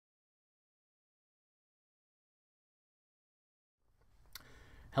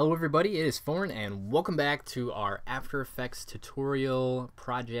Hello everybody, it is Thorn and welcome back to our After Effects tutorial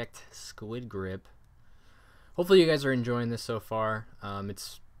project SquidGrip. Hopefully you guys are enjoying this so far.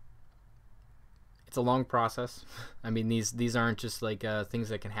 It's a long process. I mean these aren't just like things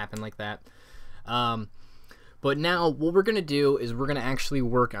that can happen like that. But now what we're gonna do is we're gonna actually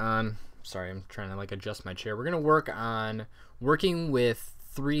work on, sorry I'm trying to like adjust my chair, we're gonna work on working with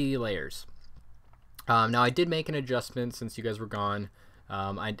 3D layers. Now I did make an adjustment since you guys were gone.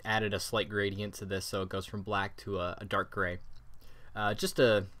 I added a slight gradient to this so it goes from black to a dark gray. Just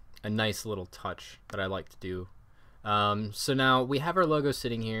a nice little touch that I like to do. So now we have our logo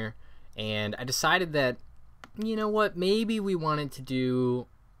sitting here, and I decided that, you know what, maybe we wanted to do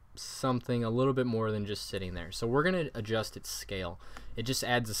something a little bit more than just sitting there. So we're going to adjust its scale. It just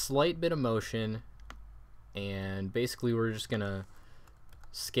adds a slight bit of motion, and basically we're just going to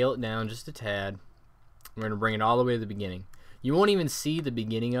scale it down just a tad. We're going to bring it all the way to the beginning. You won't even see the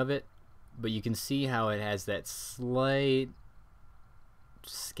beginning of it, but you can see how it has that slight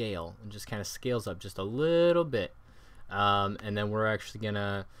scale. It just kind of scales up just a little bit. And then we're actually going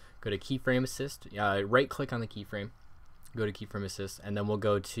to go to Keyframe Assist, right click on the keyframe, go to Keyframe Assist, and then we'll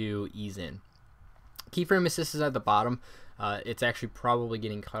go to Ease In. Keyframe Assist is at the bottom. It's actually probably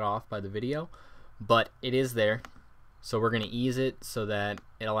getting cut off by the video, but it is there. So we're going to ease it so that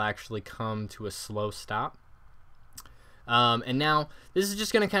it'll actually come to a slow stop. And now this is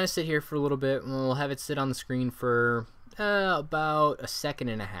just going to kind of sit here for a little bit, and we'll have it sit on the screen for about a second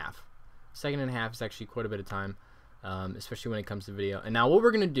and a half. A second and a half is actually quite a bit of time, especially when it comes to video. And now what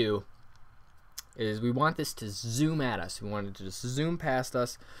we're going to do is we want this to zoom at us. We want it to just zoom past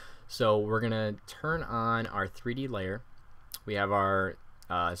us. So we're going to turn on our 3D layer. We have our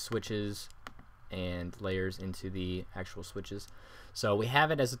switches and layers into the actual switches. So we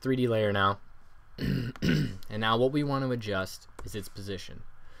have it as a 3D layer now. And now what we want to adjust is its position.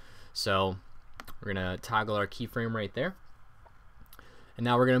 So we're going to toggle our keyframe right there. And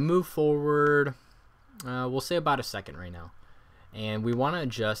now we're going to move forward, we'll say about a second right now. And we want to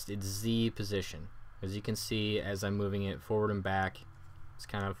adjust its Z position. As you can see, as I'm moving it forward and back, it's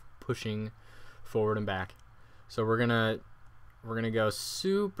kind of pushing forward and back. So we're gonna go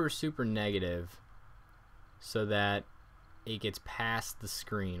super negative so that it gets past the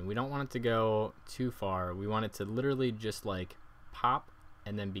screen. We don't want it to go too far. We want it to literally just like pop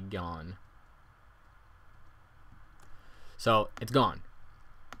and then be gone. So it's gone.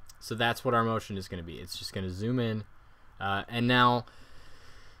 So that's what our motion is going to be. It's just going to zoom in, and now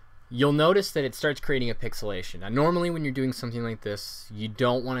you'll notice that it starts creating a pixelation. Now normally when you're doing something like this, you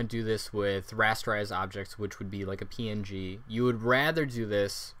don't want to do this with rasterized objects, which would be like a PNG. You would rather do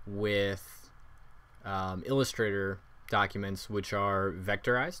this with Illustrator documents, which are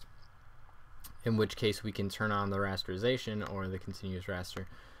vectorized, in which case we can turn on the rasterization or the continuous raster.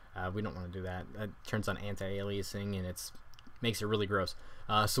 We don't want to do that. That turns on anti-aliasing, and it makes it really gross.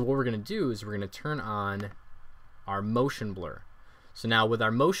 So what we're going to do is we're going to turn on our motion blur. So now with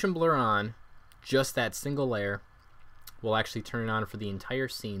our motion blur on, just that single layer, we'll actually turn it on for the entire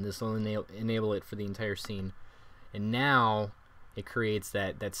scene. This will enable it for the entire scene. And now it creates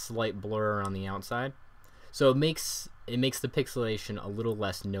that slight blur on the outside. So it makes the pixelation a little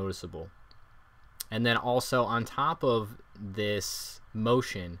less noticeable. And then also on top of this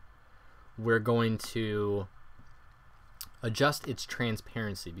motion, we're going to adjust its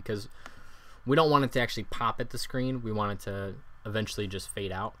transparency, because we don't want it to actually pop at the screen. We want it to eventually just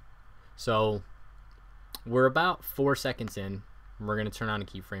fade out. So we're about 4 seconds in. We're going to turn on a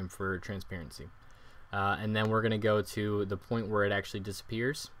keyframe for transparency. And then we're going to go to the point where it actually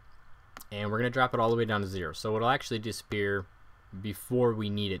disappears. And we're going to drop it all the way down to 0. So it'll actually disappear before we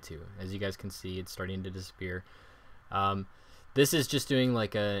need it to. As you guys can see, it's starting to disappear. This is just doing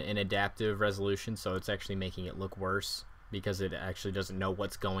like an adaptive resolution, so it's actually making it look worse because it actually doesn't know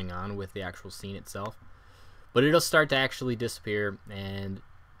what's going on with the actual scene itself. But it'll start to actually disappear, and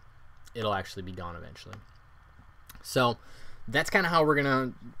it'll actually be gone eventually. So that's kind of how we're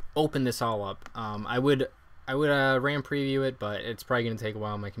going to open this all up. I would RAM preview it, but it's probably going to take a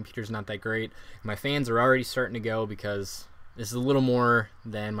while. My computer's not that great. My fans are already starting to go because this is a little more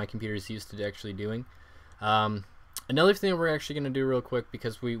than my computer's used to actually doing. Another thing we're actually going to do real quick,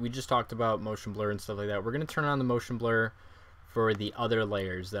 because we just talked about motion blur and stuff like that, we're going to turn on the motion blur for the other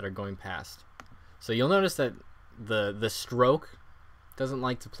layers that are going past. So you'll notice that the stroke doesn't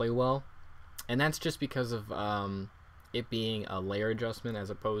like to play well, and that's just because of it being a layer adjustment as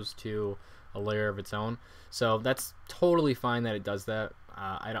opposed to a layer of its own. So that's totally fine that it does that.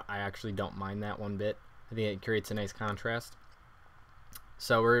 I actually don't mind that one bit. I think it creates a nice contrast.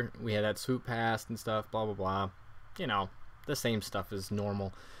 So we had that swoop past and stuff, blah blah blah. You know, the same stuff as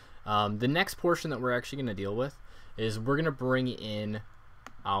normal. The next portion that we're actually going to deal with is we're going to bring in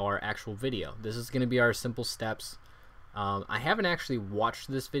our actual video. This is going to be our simple steps. I haven't actually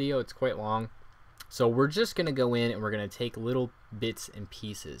watched this video. It's quite long. So we're just going to go in and we're going to take little bits and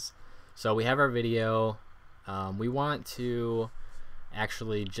pieces. So we have our video. We want to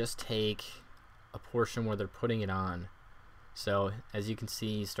actually just take a portion where they're putting it on. So as you can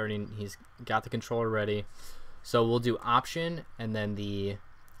see, he's got the controller ready. So we'll do option and then the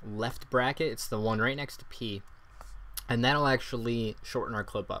left bracket. It's the one right next to P. And that'll actually shorten our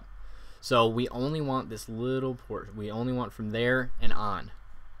clip up. So we only want this little portion. We only want from there and on.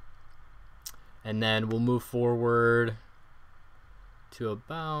 And then we'll move forward to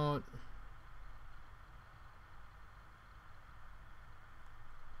about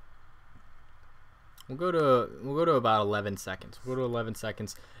we'll go to about 11 seconds. We'll go to 11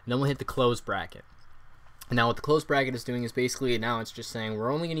 seconds, and then we'll hit the close bracket. And now what the close bracket is doing is basically now it's just saying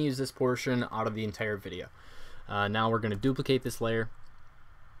we're only going to use this portion out of the entire video. Now we're going to duplicate this layer.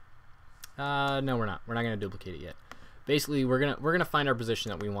 No, we're not. We're not going to duplicate it yet. Basically, we're gonna find our position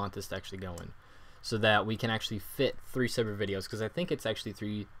that we want this to actually go in, so that we can actually fit 3 separate videos. Because I think it's actually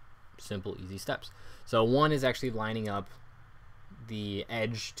 3 simple, easy steps. So one is actually lining up the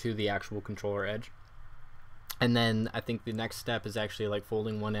edge to the actual controller edge, and then I think the next step is actually like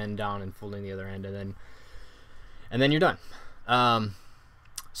folding one end down and folding the other end, and then you're done.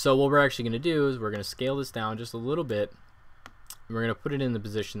 So what we're actually going to do is we're going to scale this down just a little bit. And we're going to put it in the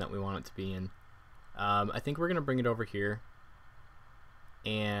position that we want it to be in. I think we're going to bring it over here.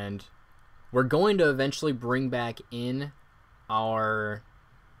 And we're going to eventually bring back in our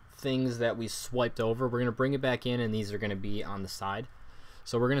things that we swiped over. We're going to bring it back in, and these are going to be on the side.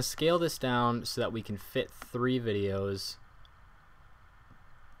 So we're going to scale this down so that we can fit 3 videos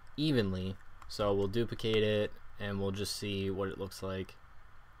evenly. So we'll duplicate it, and we'll just see what it looks like.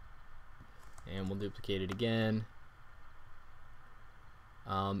 And we'll duplicate it again.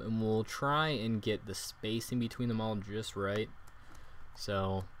 And we'll try and get the spacing between them all just right.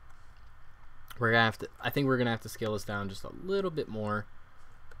 So we're gonna have to. I think we're gonna have to scale this down just a little bit more.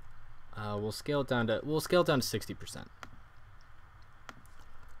 We'll scale it down to 60%.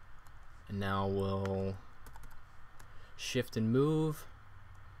 And now we'll shift and move.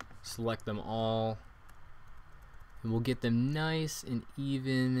 Select them all. And we'll get them nice and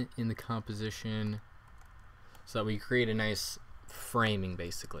even in the composition so that we create a nice framing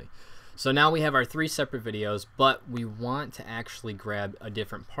basically. So now we have our 3 separate videos, but we want to actually grab a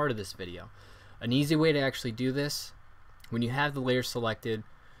different part of this video. An easy way to actually do this, when you have the layer selected,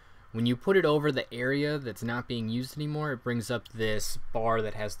 when you put it over the area that's not being used anymore, it brings up this bar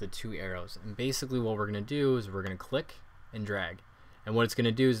that has the 2 arrows. And basically what we're going to do is we're going to click and drag. And what it's going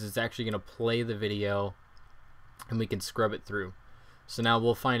to do is it's actually going to play the video, and we can scrub it through. So now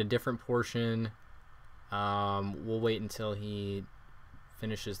we'll find a different portion. We'll wait until he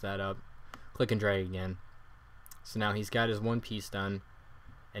finishes that up. Click and drag again. So now he's got his one piece done,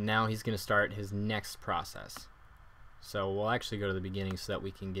 and now he's going to start his next process. So we'll actually go to the beginning so that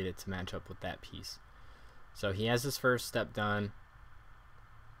we can get it to match up with that piece. So he has his first step done,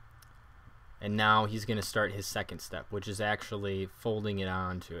 and now he's going to start his second step, which is actually folding it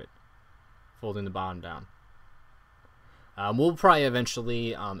onto it, folding the bottom down. We'll probably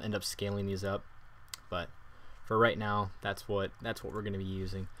eventually end up scaling these up, but for right now, that's what we're going to be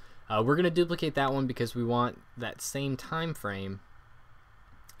using. We're going to duplicate that one because we want that same time frame,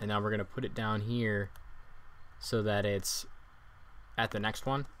 and now we're going to put it down here so that it's at the next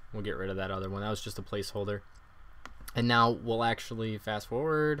one. We'll get rid of that other one. That was just a placeholder. And now we'll actually fast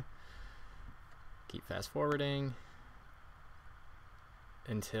forward, keep fast forwarding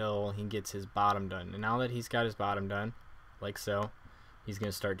until he gets his bottom done. And now that he's got his bottom done, like so, he's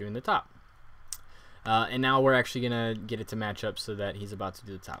going to start doing the top. And now we're actually going to get it to match up so that he's about to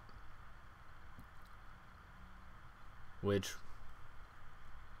do the top, which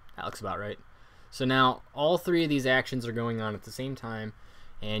that looks about right. So now all 3 of these actions are going on at the same time,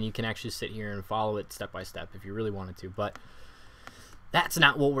 and you can actually sit here and follow it step by step if you really wanted to, but that's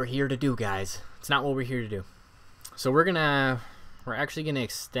not what we're here to do, guys. It's not what we're here to do. So we're actually gonna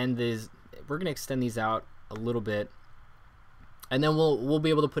extend these. We're gonna extend these out a little bit, and then we'll be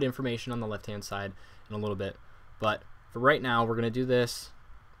able to put information on the left hand side in a little bit. But for right now, we're gonna do this,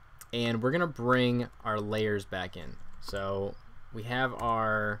 and we're gonna bring our layers back in. So we have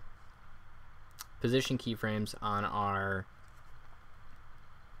our position keyframes on our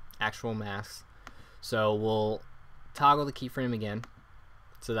actual masks. So we'll toggle the keyframe again.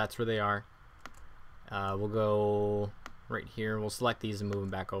 So that's where they are. We'll go right here. We'll select these and move them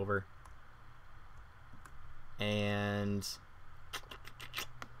back over. and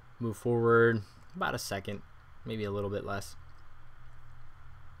move forward about a second, maybe a little bit less.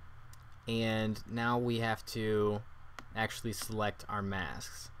 And now we have to actually select our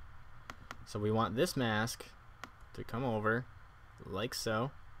masks. So we want this mask to come over like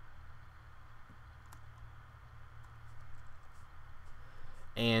so.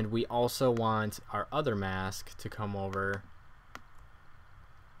 And we also want our other mask to come over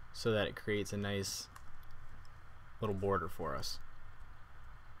so that it creates a nice little border for us.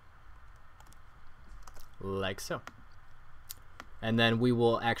 Like so. And then we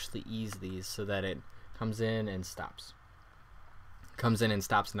will actually ease these so that it comes in and stops. Comes in and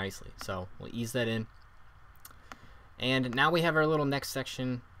stops nicely. So we'll ease that in. And now we have our little next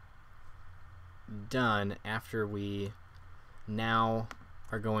section done after we now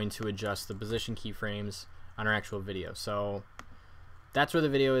are going to adjust the position keyframes on our actual video. So that's where the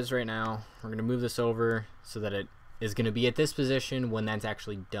video is right now. We're going to move this over so that it is going to be at this position when that's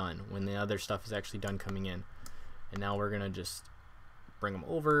actually done, when the other stuff is actually done coming in. And now we're going to just bring them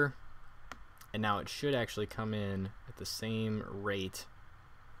over, and now it should actually come in at the same rate.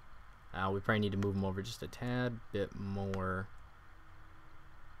 We probably need to move them over just a tad bit more.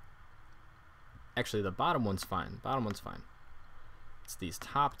 Actually, the bottom one's fine. Bottom one's fine. It's these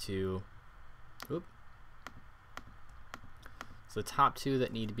top two. Oop. It's the top two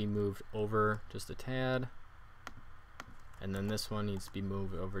that need to be moved over just a tad. And then this one needs to be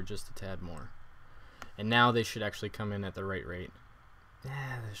moved over just a tad more. And now they should actually come in at the right rate.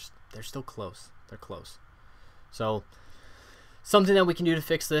 Yeah, they're still close. They're close. So something that we can do to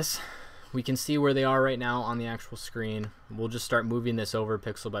fix this, we can see where they are right now on the actual screen. We'll just start moving this over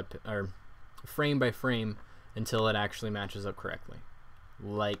pixel by or frame by frame until it actually matches up correctly,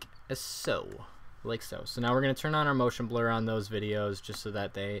 like so. Like so. So now we're going to turn on our motion blur on those videos just so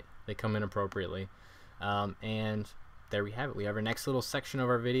that they come in appropriately. And there we have it. We have our next little section of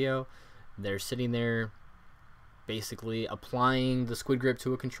our video. They're sitting there basically applying the SquidGrip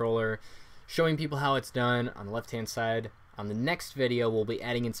to a controller, showing people how it's done on the left hand side. On the next video we'll be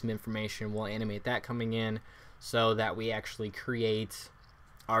adding in some information. We'll animate that coming in so that we actually create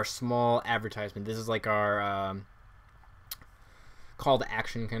our small advertisement. This is like our call to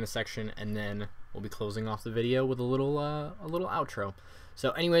action kind of section, and then we'll be closing off the video with a little outro.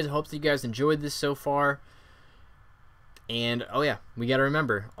 So anyways, I hope that you guys enjoyed this so far. And oh yeah, we gotta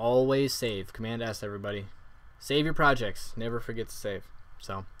remember, always save. Command S, everybody. Save your projects. Never forget to save.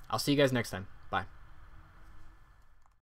 So I'll see you guys next time.